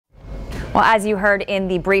Well, as you heard in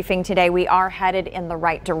the briefing today, we are headed in the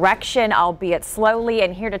right direction, albeit slowly.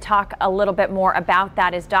 And here to talk a little bit more about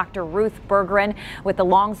that is Dr. Ruth Berggren with the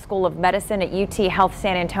Long School of Medicine at UT Health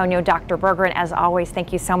San Antonio. Dr. Berggren, as always,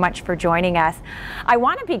 thank you so much for joining us. I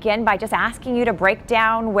want to begin by just asking you to break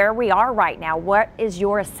down where we are right now. What is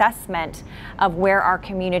your assessment of where our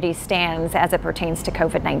community stands as it pertains to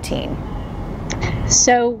COVID-19?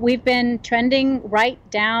 So we've been trending right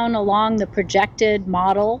down along the projected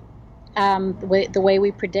model, the way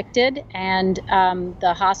we predicted, and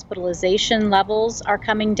the hospitalization levels are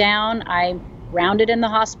coming down. I rounded in the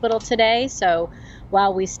hospital today, so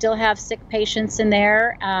while we still have sick patients in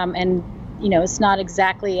there, and it's not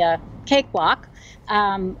exactly a cakewalk,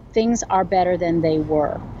 things are better than they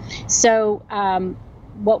were. So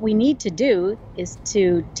what we need to do is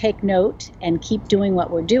to take note and keep doing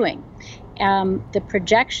what we're doing. The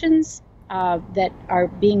projections that are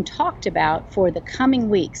being talked about for the coming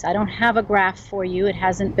weeks. I don't have a graph for you. It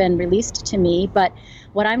hasn't been released to me, but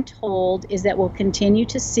what I'm told is that we'll continue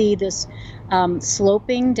to see this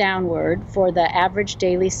sloping downward for the average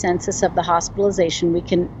daily census of the hospitalization. We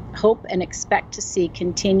can hope and expect to see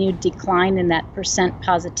continued decline in that percent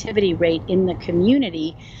positivity rate in the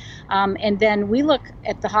community. And then we look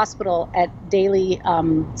at the hospital at daily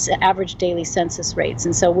average daily census rates.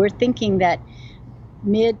 And so we're thinking that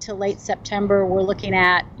mid to late September, we're looking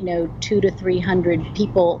at 200 to 300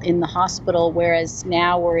 people in the hospital, whereas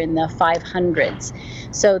now we're in the 500s.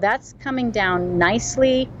 So that's coming down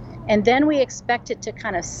nicely. And then we expect it to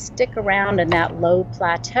kind of stick around in that low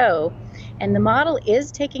plateau. And the model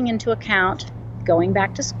is taking into account going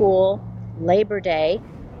back to school, Labor Day,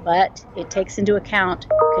 but it takes into account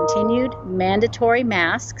continued mandatory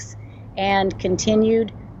masks and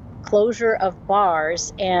continued closure of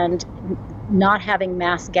bars and not having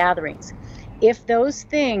mass gatherings. If those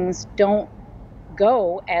things don't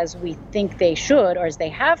go as we think they should or as they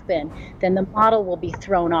have been, then the model will be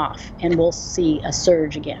thrown off and we'll see a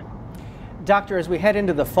surge again. Doctor, as we head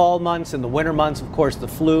into the fall months and the winter months, of course, the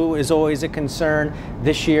flu is always a concern.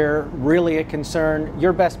 This year, really a concern.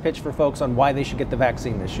 Your best pitch for folks on why they should get the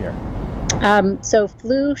vaccine this year? So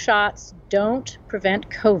flu shots don't prevent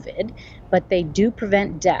COVID, but they do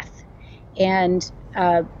prevent death. And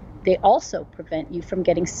they also prevent you from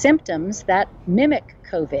getting symptoms that mimic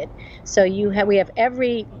COVID. So we have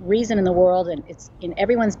every reason in the world, and it's in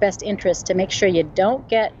everyone's best interest to make sure you don't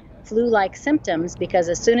get flu-like symptoms, because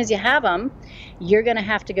as soon as you have them, you're going to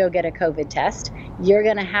have to go get a COVID test. You're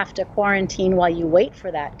going to have to quarantine while you wait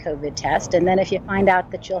for that COVID test. And then if you find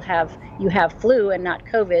out that you have flu and not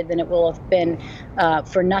COVID, then it will have been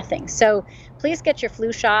for nothing. So please get your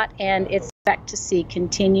flu shot, and expect to see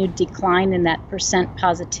continued decline in that percent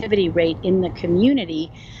positivity rate in the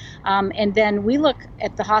community. And then we look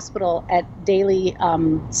at the hospital at daily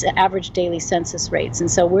average daily census rates.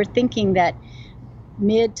 And so we're thinking that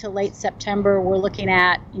mid to late September, we're looking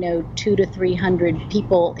at 200 to 300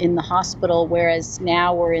 people in the hospital, whereas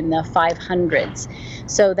now we're in the 500s.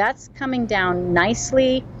 So that's coming down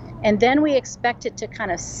nicely. And then we expect it to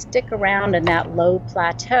kind of stick around in that low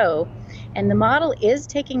plateau. And the model is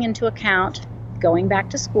taking into account going back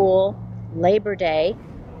to school, Labor Day,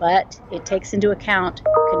 but it takes into account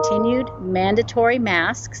continued mandatory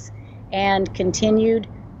masks and continued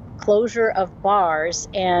closure of bars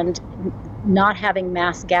and not having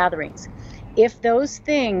mass gatherings. If those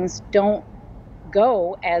things don't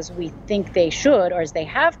go as we think they should or as they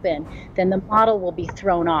have been, then the model will be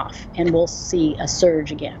thrown off and we'll see a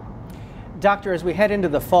surge again. Doctor, as we head into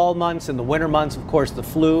the fall months and the winter months, of course, the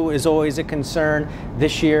flu is always a concern.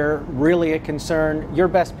 This year, really a concern. Your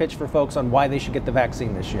best pitch for folks on why they should get the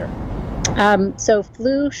vaccine this year? So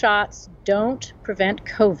flu shots don't prevent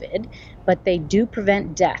COVID, but they do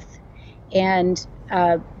prevent death. And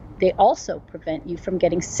they also prevent you from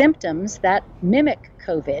getting symptoms that mimic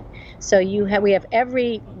COVID. So we have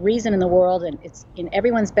every reason in the world, and it's in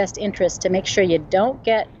everyone's best interest to make sure you don't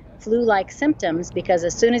get flu-like symptoms, because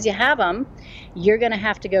as soon as you have them, you're going to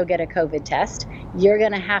have to go get a COVID test. You're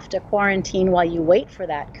going to have to quarantine while you wait for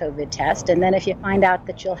that COVID test. And then if you find out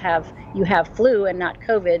that you have flu and not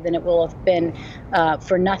COVID, then it will have been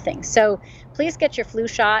for nothing. So please get your flu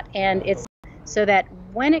shot, and it's so that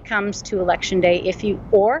when it comes to Election Day, if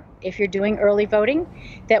you're doing early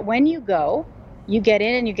voting, that when you go, you get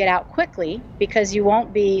in and you get out quickly, because you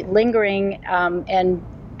won't be lingering and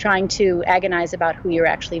trying to agonize about who you're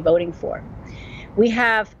actually voting for. We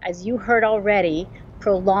have, as you heard already,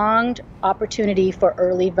 prolonged opportunity for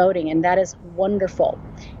early voting, and that is wonderful.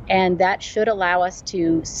 And that should allow us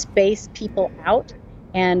to space people out.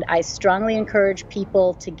 And I strongly encourage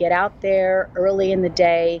people to get out there early in the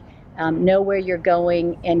day, know where you're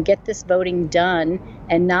going, and get this voting done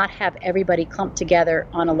and not have everybody clumped together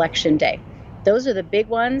on election day. Those are the big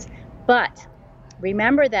ones, but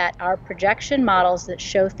remember that our projection models that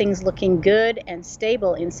show things looking good and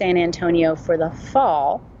stable in San Antonio for the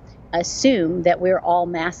fall assume that we're all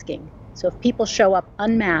masking. So if people show up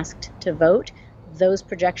unmasked to vote, those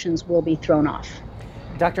projections will be thrown off.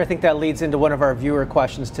 Doctor, I think that leads into one of our viewer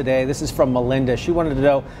questions today. This is from Melinda. She wanted to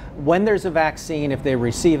know, when there's a vaccine, if they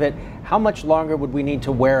receive it, how much longer would we need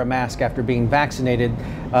to wear a mask after being vaccinated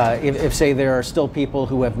if say, there are still people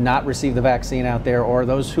who have not received the vaccine out there, or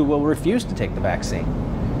those who will refuse to take the vaccine?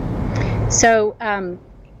 So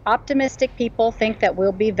optimistic people think that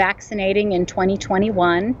we'll be vaccinating in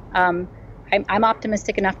 2021. I'm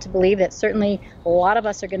optimistic enough to believe that certainly a lot of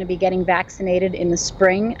us are going to be getting vaccinated in the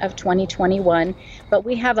spring of 2021, but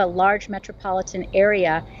we have a large metropolitan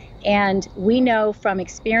area, and we know from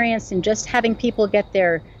experience in just having people get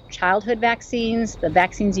their childhood vaccines, the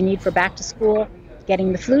vaccines you need for back to school,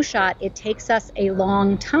 getting the flu shot, it takes us a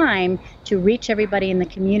long time to reach everybody in the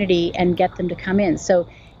community and get them to come in. So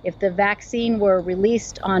if the vaccine were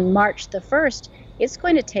released on March the 1st, it's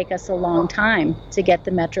going to take us a long time to get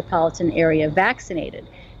the metropolitan area vaccinated.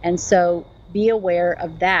 And so be aware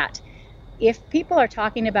of that. If people are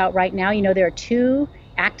talking about right now, there are 2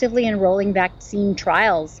 actively enrolling vaccine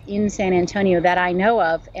trials in San Antonio that I know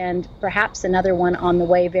of, and perhaps another one on the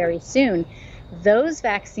way very soon. Those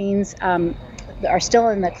vaccines are still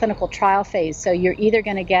in the clinical trial phase. So you're either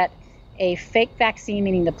going to get a fake vaccine,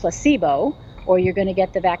 meaning the placebo, or you're going to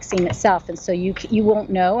get the vaccine itself. And so you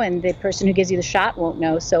won't know, and the person who gives you the shot won't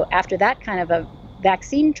know. So after that kind of a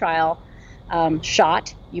vaccine trial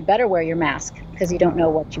shot, you better wear your mask because you don't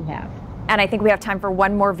know what you have. And I think we have time for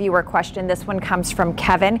one more viewer question. This one comes from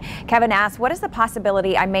Kevin. Kevin asks, what is the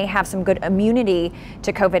possibility I may have some good immunity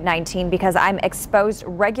to COVID-19 because I'm exposed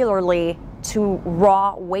regularly to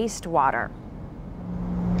raw wastewater?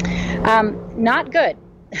 Not good.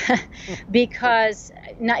 Because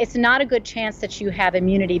it's not a good chance that you have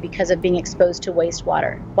immunity because of being exposed to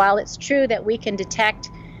wastewater. While it's true that we can detect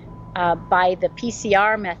by the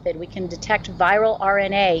PCR method, we can detect viral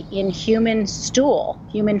RNA in human stool,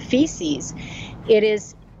 human feces, it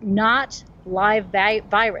is not live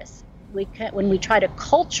virus. When we try to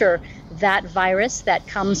culture that virus that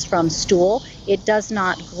comes from stool, it does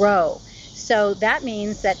not grow. So that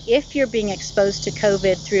means that if you're being exposed to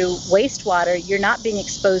COVID through wastewater, you're not being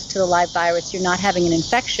exposed to the live virus, you're not having an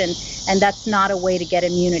infection, and that's not a way to get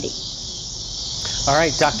immunity. All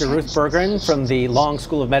right, Dr. Ruth Berggren from the Long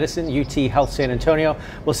School of Medicine, UT Health San Antonio.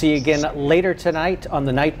 We'll see you again later tonight on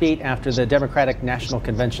the Night Beat after the Democratic National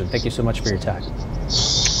Convention. Thank you so much for your time.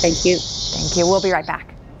 Thank you. Thank you. We'll be right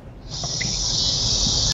back.